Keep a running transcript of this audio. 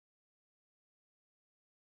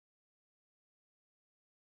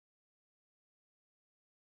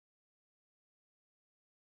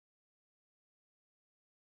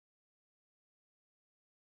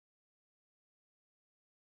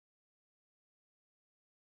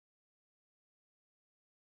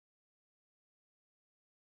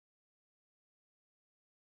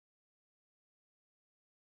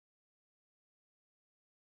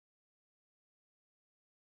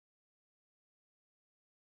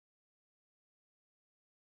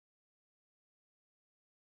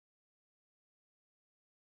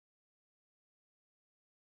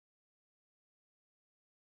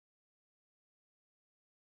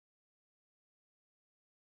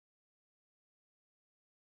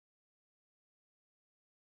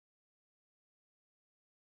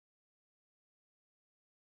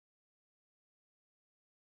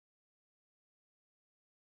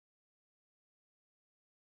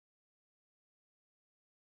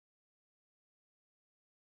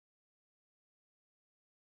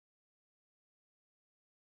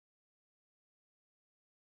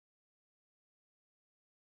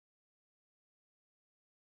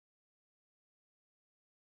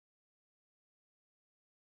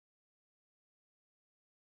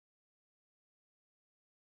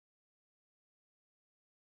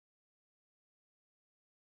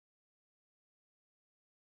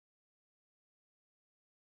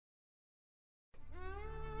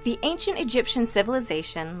The ancient Egyptian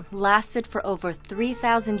civilization lasted for over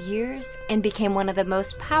 3,000 years and became one of the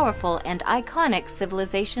most powerful and iconic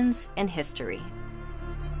civilizations in history.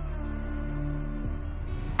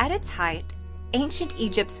 At its height, ancient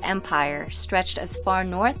Egypt's empire stretched as far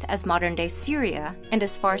north as modern-day Syria and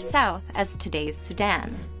as far south as today's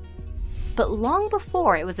Sudan. But long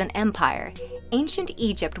before it was an empire, ancient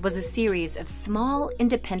Egypt was a series of small,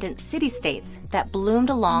 independent city-states that bloomed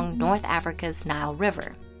along North Africa's Nile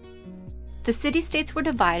River. The city-states were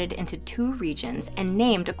divided into two regions and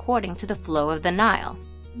named according to the flow of the Nile: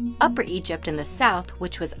 Upper Egypt in the south,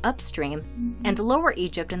 which was upstream, and Lower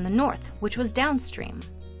Egypt in the north, which was downstream.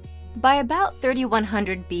 By about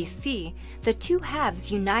 3100 BC, the two halves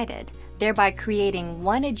united, thereby creating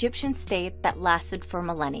one Egyptian state that lasted for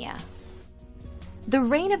millennia. The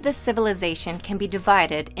reign of this civilization can be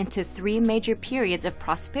divided into three major periods of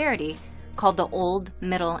prosperity, called the Old,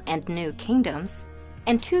 Middle, and New Kingdoms,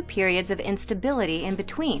 and two periods of instability in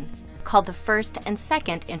between, called the First and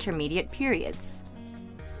Second Intermediate Periods.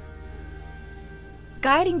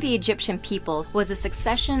 Guiding the Egyptian people was a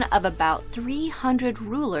succession of about 300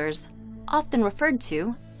 rulers, often referred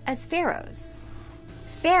to as pharaohs.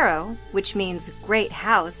 Pharaoh, which means great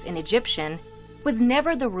house in Egyptian, was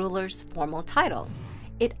never the ruler's formal title.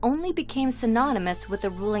 It only became synonymous with the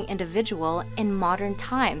ruling individual in modern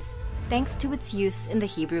times, thanks to its use in the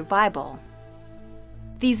Hebrew Bible.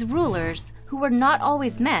 These rulers, who were not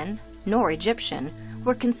always men, nor Egyptian,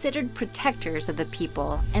 were considered protectors of the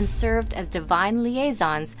people and served as divine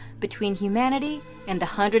liaisons between humanity and the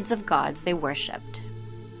hundreds of gods they worshipped.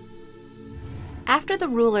 After the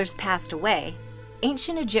rulers passed away,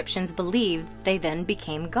 ancient Egyptians believed they then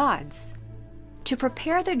became gods. To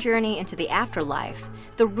prepare their journey into the afterlife,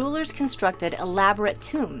 the rulers constructed elaborate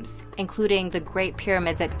tombs, including the Great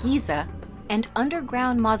Pyramids at Giza and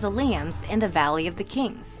underground mausoleums in the Valley of the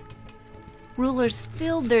Kings. Rulers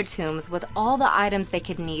filled their tombs with all the items they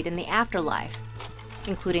could need in the afterlife,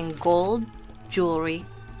 including gold, jewelry,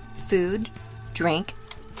 food, drink,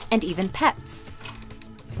 and even pets.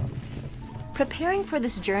 Preparing for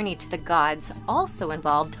this journey to the gods also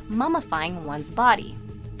involved mummifying one's body.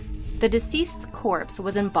 The deceased's corpse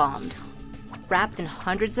was embalmed, wrapped in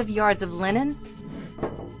hundreds of yards of linen,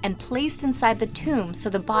 and placed inside the tomb so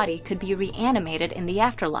the body could be reanimated in the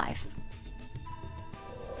afterlife.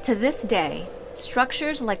 To this day,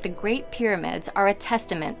 structures like the Great Pyramids are a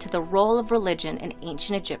testament to the role of religion in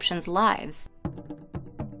ancient Egyptians' lives.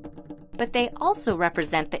 But they also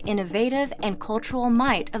represent the innovative and cultural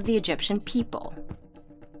might of the Egyptian people.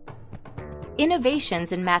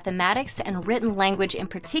 Innovations in mathematics and written language in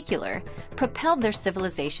particular propelled their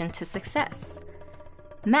civilization to success.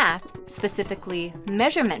 Math, specifically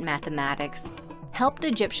measurement mathematics, helped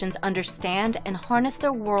Egyptians understand and harness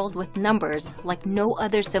their world with numbers like no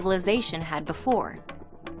other civilization had before.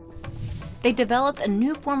 They developed a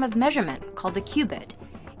new form of measurement called the cubit.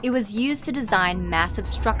 It was used to design massive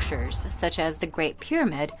structures, such as the Great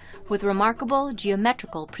Pyramid, with remarkable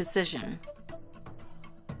geometrical precision.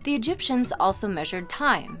 The Egyptians also measured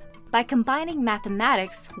time. By combining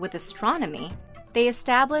mathematics with astronomy, they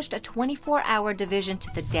established a 24-hour division to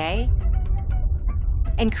the day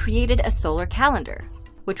and created a solar calendar,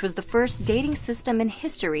 which was the first dating system in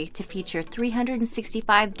history to feature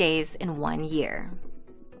 365 days in one year.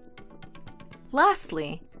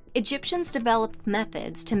 Lastly, Egyptians developed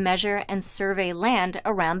methods to measure and survey land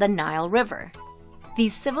around the Nile River.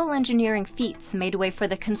 These civil engineering feats made way for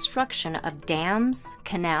the construction of dams,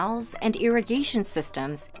 canals, and irrigation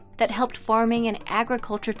systems that helped farming and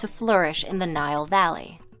agriculture to flourish in the Nile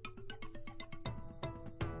Valley.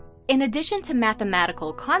 In addition to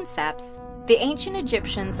mathematical concepts, the ancient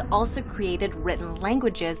Egyptians also created written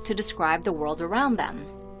languages to describe the world around them.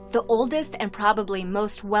 The oldest and probably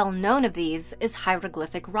most well-known of these is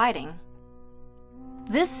hieroglyphic writing.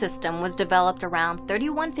 This system was developed around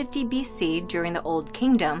 3150 BC during the Old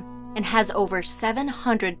Kingdom and has over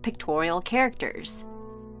 700 pictorial characters.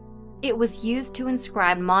 It was used to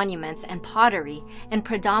inscribe monuments and pottery and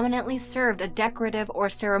predominantly served a decorative or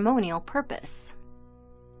ceremonial purpose.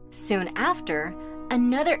 Soon after,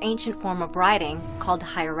 another ancient form of writing, called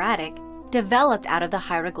hieratic, developed out of the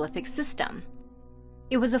hieroglyphic system.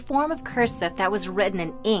 It was a form of cursive that was written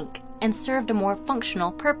in ink and served a more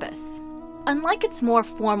functional purpose. Unlike its more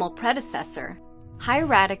formal predecessor,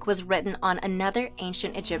 hieratic was written on another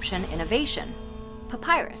ancient Egyptian innovation,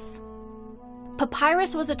 papyrus.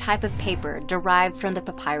 Papyrus was a type of paper derived from the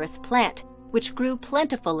papyrus plant, which grew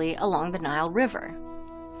plentifully along the Nile River.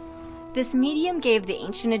 This medium gave the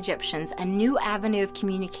ancient Egyptians a new avenue of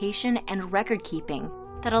communication and record-keeping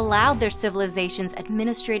that allowed their civilization's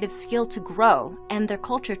administrative skill to grow and their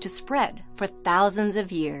culture to spread for thousands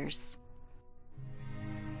of years.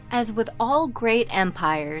 As with all great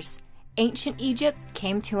empires, ancient Egypt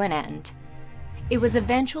came to an end. It was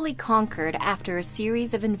eventually conquered after a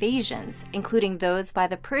series of invasions, including those by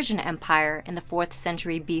the Persian Empire in the 4th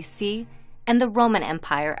century BC and the Roman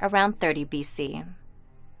Empire around 30 BC.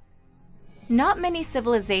 Not many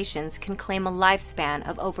civilizations can claim a lifespan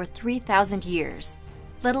of over 3,000 years,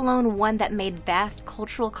 let alone one that made vast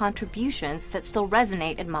cultural contributions that still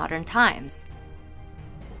resonate in modern times.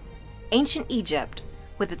 Ancient Egypt,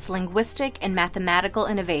 with its linguistic and mathematical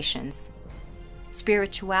innovations,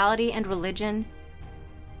 spirituality and religion,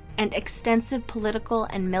 and extensive political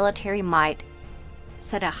and military might,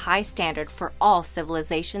 set a high standard for all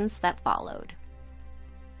civilizations that followed.